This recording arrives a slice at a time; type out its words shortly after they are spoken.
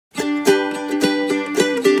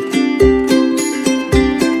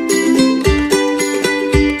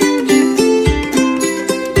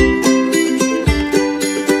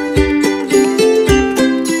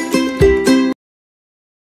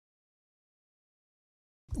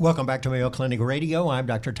Welcome back to Mayo Clinic Radio. I'm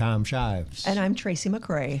Dr. Tom Shives. And I'm Tracy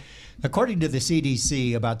McRae. According to the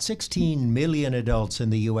CDC, about 16 million adults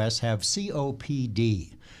in the U.S. have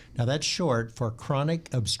COPD. Now, that's short for chronic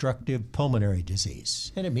obstructive pulmonary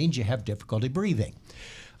disease, and it means you have difficulty breathing.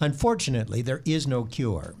 Unfortunately, there is no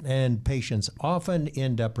cure, and patients often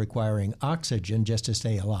end up requiring oxygen just to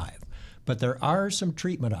stay alive. But there are some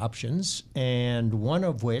treatment options, and one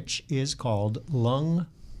of which is called lung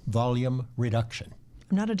volume reduction.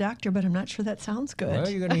 I'm not a doctor, but I'm not sure that sounds good. Well,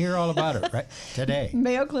 you're going to hear all about it right today.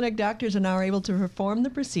 Mayo Clinic doctors are now able to perform the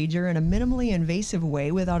procedure in a minimally invasive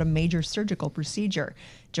way without a major surgical procedure.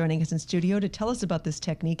 Joining us in studio to tell us about this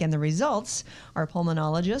technique and the results are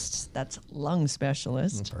pulmonologists, that's lung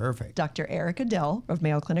specialist, Perfect, Dr. Eric Adell of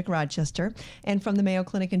Mayo Clinic Rochester, and from the Mayo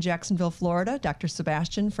Clinic in Jacksonville, Florida, Dr.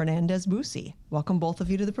 Sebastian Fernandez-Busi. Welcome both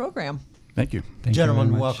of you to the program. Thank you.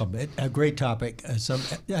 Gentlemen, welcome. A great topic.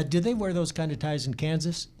 Did they wear those kind of ties in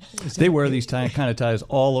Kansas? They wear these kind of ties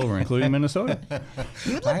all over, including Minnesota.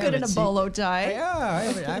 You look good in a bolo tie.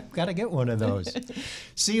 Yeah, I've got to get one of those.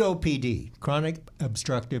 COPD, chronic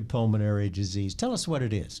obstructive pulmonary disease. Tell us what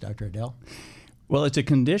it is, Dr. Adell. Well, it's a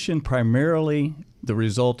condition primarily the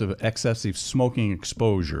result of excessive smoking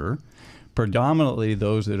exposure, predominantly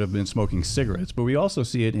those that have been smoking cigarettes, but we also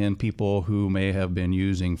see it in people who may have been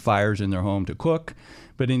using fires in their home to cook,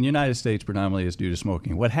 but in the United States predominantly it's due to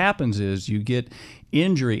smoking. What happens is you get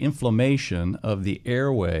injury, inflammation of the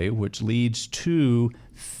airway, which leads to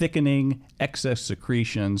thickening, excess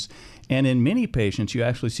secretions, and in many patients you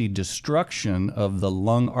actually see destruction of the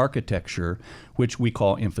lung architecture, which we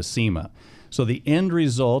call emphysema. So the end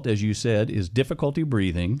result, as you said, is difficulty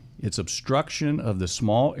breathing. It's obstruction of the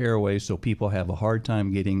small airway, so people have a hard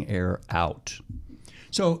time getting air out.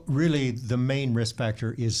 So really the main risk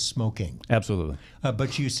factor is smoking. Absolutely.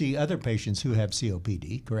 But you see other patients who have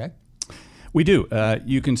COPD, correct? We do.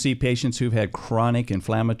 You can see patients who've had chronic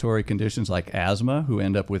inflammatory conditions like asthma who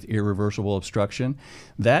end up with irreversible obstruction.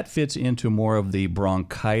 That fits into more of the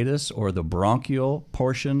bronchitis or the bronchial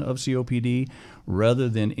portion of COPD rather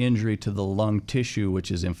than injury to the lung tissue,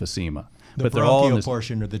 which is emphysema. The but bronchial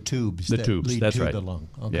portion are the tubes that lead that's to right. the lung.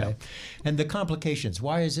 Okay. Yeah. And the complications,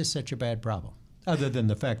 why is this such a bad problem, other than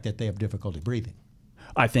the fact that they have difficulty breathing?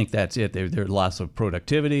 I think that's it. There are lots of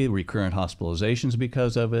productivity, recurrent hospitalizations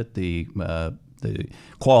because of it. The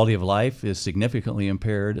quality of life is significantly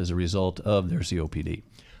impaired as a result of their COPD.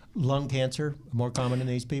 Lung cancer, more common in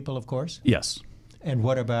these people, of course? Yes. And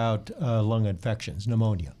what about lung infections,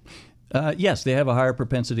 pneumonia? Yes, they have a higher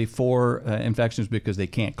propensity for infections because they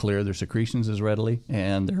can't clear their secretions as readily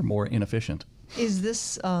and they're more inefficient. Is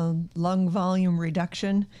this lung volume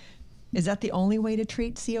reduction, is that the only way to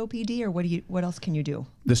treat COPD, or what else can you do?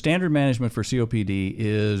 The standard management for COPD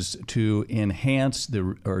is to enhance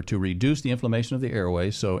to reduce the inflammation of the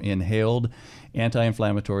airway, so inhaled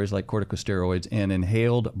anti-inflammatories like corticosteroids and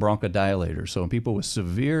inhaled bronchodilators. So in people with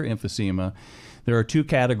severe emphysema, there are two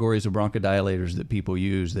categories of bronchodilators that people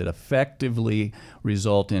use that effectively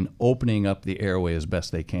result in opening up the airway as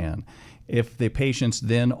best they can. If the patients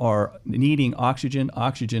then are needing oxygen,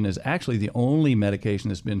 oxygen is actually the only medication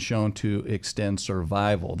that's been shown to extend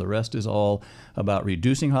survival. The rest is all about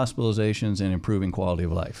reducing hospitalizations and improving quality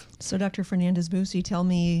of life. So Dr. Fernandez-Busi, tell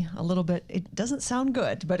me a little bit, it doesn't sound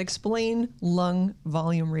good, but explain lung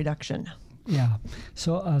volume reduction. Yeah.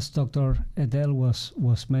 So as Dr. Adell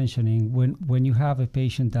was mentioning, when you have a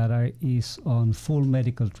patient that is on full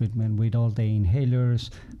medical treatment with all the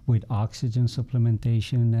inhalers, with oxygen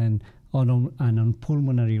supplementation, and on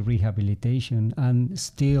pulmonary rehabilitation, and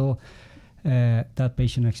still that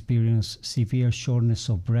patient experience severe shortness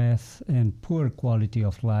of breath and poor quality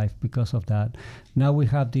of life because of that. Now we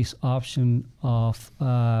have this option of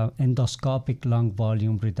endoscopic lung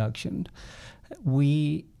volume reduction.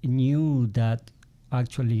 We knew that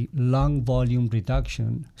actually lung volume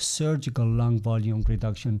reduction, surgical lung volume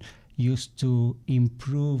reduction, used to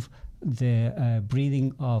improve the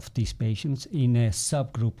breathing of these patients in a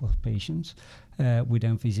subgroup of patients with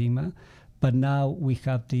emphysema. But now we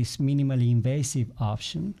have this minimally invasive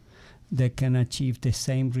option that can achieve the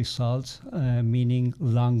same results, meaning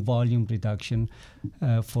lung volume reduction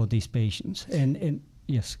for these patients. And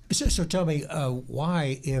yes. So tell me,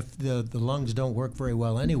 why, if the lungs don't work very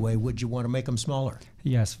well anyway, would you want to make them smaller?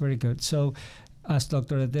 Yes, very good. So as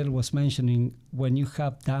Dr. Adell was mentioning, when you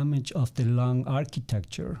have damage of the lung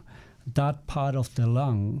architecture, that part of the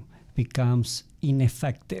lung becomes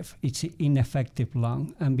ineffective. It's an ineffective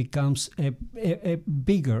lung and becomes a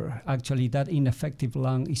bigger. Actually, that ineffective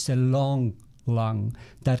lung is a long lung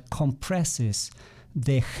that compresses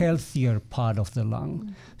the healthier part of the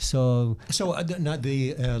lung. So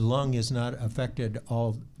the lung is not affected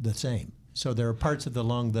all the same. So there are parts of the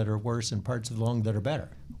lung that are worse and parts of the lung that are better.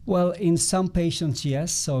 Well, in some patients,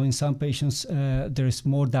 yes. So in some patients, there is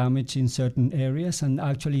more damage in certain areas, and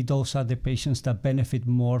actually those are the patients that benefit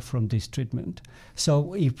more from this treatment.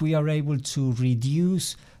 So if we are able to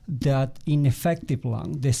reduce that ineffective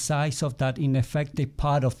lung, the size of that ineffective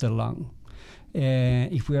part of the lung,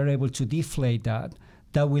 if we are able to deflate that,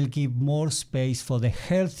 that will give more space for the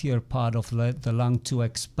healthier part of the lung to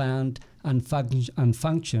expand and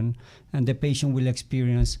function, and the patient will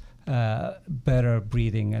experience better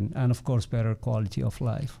breathing and of course, better quality of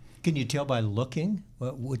life. Can you tell by looking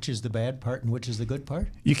which is the bad part and which is the good part?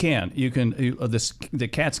 You can. The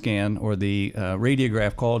CAT scan or the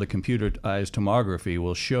radiograph called a computerized tomography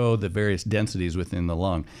will show the various densities within the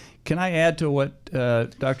lung. Can I add to what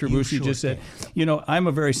Dr. Busi just said? You know, I'm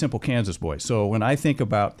a very simple Kansas boy. So when I think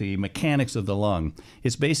about the mechanics of the lung,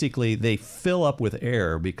 it's basically they fill up with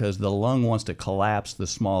air because the lung wants to collapse the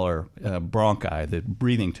smaller bronchi, the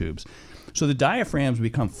breathing tubes. So the diaphragms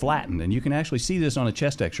become flattened, and you can actually see this on a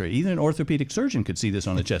chest x-ray. Even an orthopedic surgeon could see this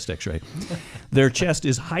on a chest x-ray. Their chest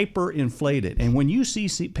is hyperinflated. And when you see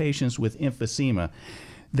patients with emphysema,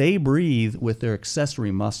 they breathe with their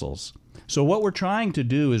accessory muscles. So what we're trying to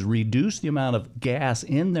do is reduce the amount of gas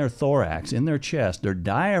in their thorax, in their chest. Their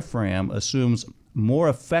diaphragm assumes more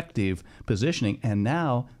effective positioning, and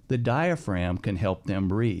now the diaphragm can help them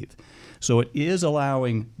breathe. So it is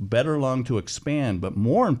allowing better lung to expand, but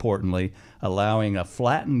more importantly, allowing a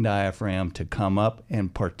flattened diaphragm to come up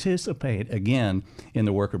and participate again in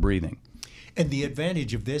the work of breathing. And the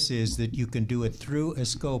advantage of this is that you can do it through a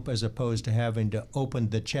scope as opposed to having to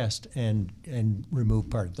open the chest and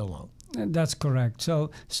remove part of the lung. That's correct.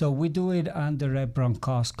 So we do it under a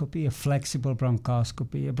bronchoscopy, a flexible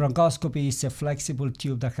bronchoscopy. A bronchoscopy is a flexible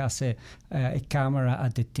tube that has a camera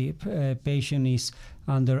at the tip. A patient is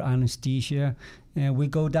under anesthesia. And we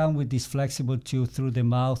go down with this flexible tube through the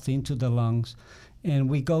mouth into the lungs. And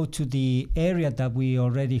we go to the area that we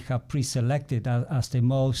already have pre-selected as the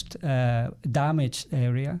most damaged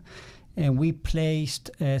area. And we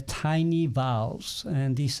placed tiny valves.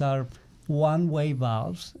 And these are one-way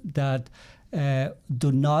valves that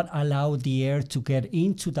do not allow the air to get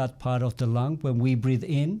into that part of the lung when we breathe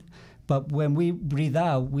in. But when we breathe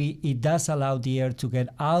out, it does allow the air to get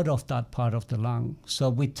out of that part of the lung. So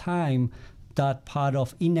with time, that part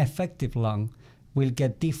of ineffective lung will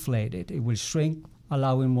get deflated. It will shrink,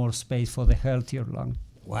 allowing more space for the healthier lung.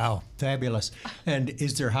 Wow, fabulous. And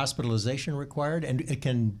is there hospitalization required? And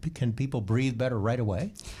can people breathe better right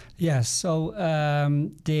away? Yes. So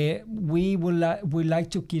we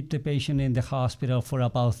like to keep the patient in the hospital for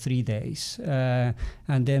about 3 days, and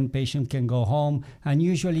then patient can go home. And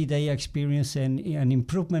usually they experience an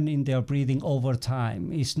improvement in their breathing over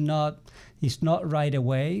time. It's not right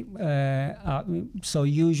away. So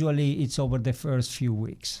usually it's over the first few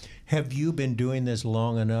weeks. Have you been doing this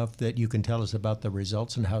long enough that you can tell us about the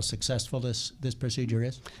results and how successful this procedure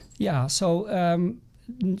is? Yeah, so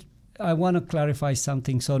I want to clarify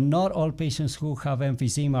something. So not all patients who have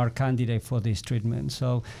emphysema are candidate for this treatment.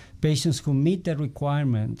 So patients who meet the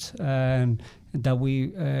requirements and that we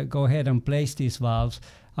go ahead and place these valves,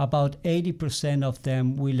 about 80% of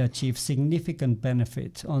them will achieve significant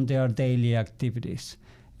benefit on their daily activities.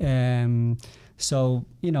 So,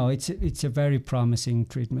 you know, it's a very promising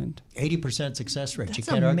treatment. 80% success rate. That's you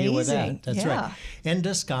can't argue with amazing. that. That's Yeah. right.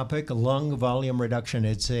 Endoscopic lung volume reduction.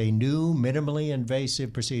 It's a new, minimally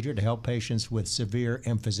invasive procedure to help patients with severe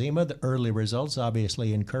emphysema. The early results,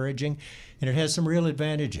 obviously encouraging, and it has some real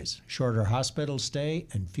advantages. Shorter hospital stay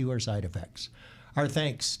and fewer side effects. Our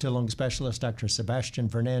thanks to lung specialist Dr. Sebastian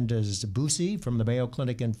Fernandez Busi from the Mayo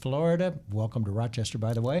Clinic in Florida. Welcome to Rochester,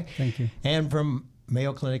 by the way. Thank you. And from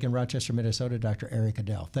Mayo Clinic in Rochester, Minnesota, Dr. Eric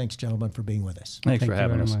Adell. Thanks, gentlemen, for being with us. Thanks for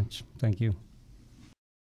having us. Thank you very much. Thank you.